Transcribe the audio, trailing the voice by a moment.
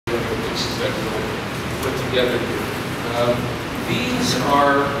pieces that we'll put together here. These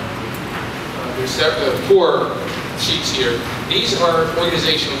are, there's 4 sheets here. These are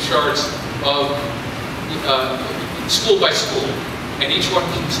organizational charts of school by school. And each one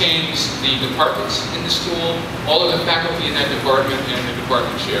contains the departments in the school, all of the faculty in that department, and the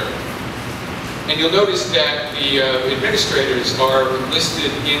department chair. And you'll notice that the administrators are listed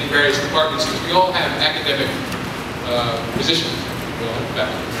in various departments because we all have academic positions. We all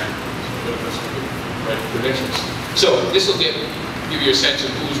have faculty credentials. So this will give you a sense of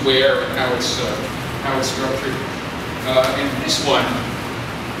who's where and how it's structured. And this one,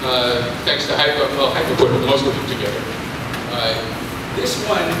 thanks to Hyper, well, Hyper put most of them together. This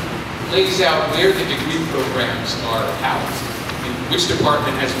one lays out where the degree programs are housed, and which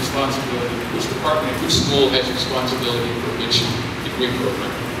department has responsibility, which department, which school has responsibility for which degree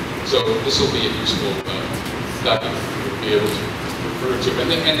program. So this will be a useful document you'll be able to refer to,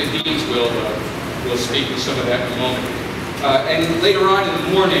 and the deans will speak to some of that in a moment. And later on in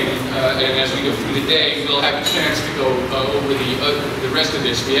the morning, and as we go through the day, we'll have a chance to go over the rest of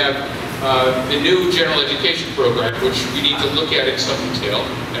this. We have the new general education program, which we need to look at in some detail,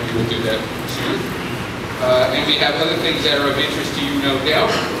 and we will do that soon. And we have other things that are of interest to you, no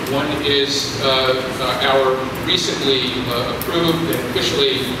doubt. One is our recently approved and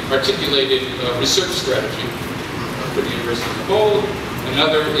officially articulated research strategy for the University of Cole.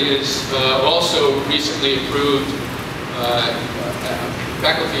 Another is also recently approved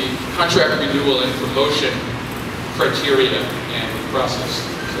faculty contract renewal and promotion criteria and process.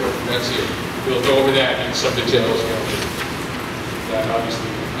 So that's here. We'll go over that in some detail as well. That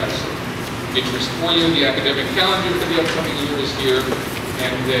obviously has some interest for you. The academic calendar for the upcoming year is here,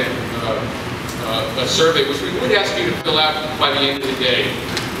 and then a survey which we would ask you to fill out by the end of the day.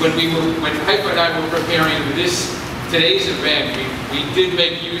 When Hyper and I were preparing today's event, we did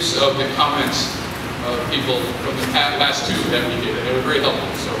make use of the comments of people from the last 2 that we did, and they were very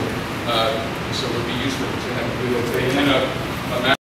helpful. So it would be useful to have a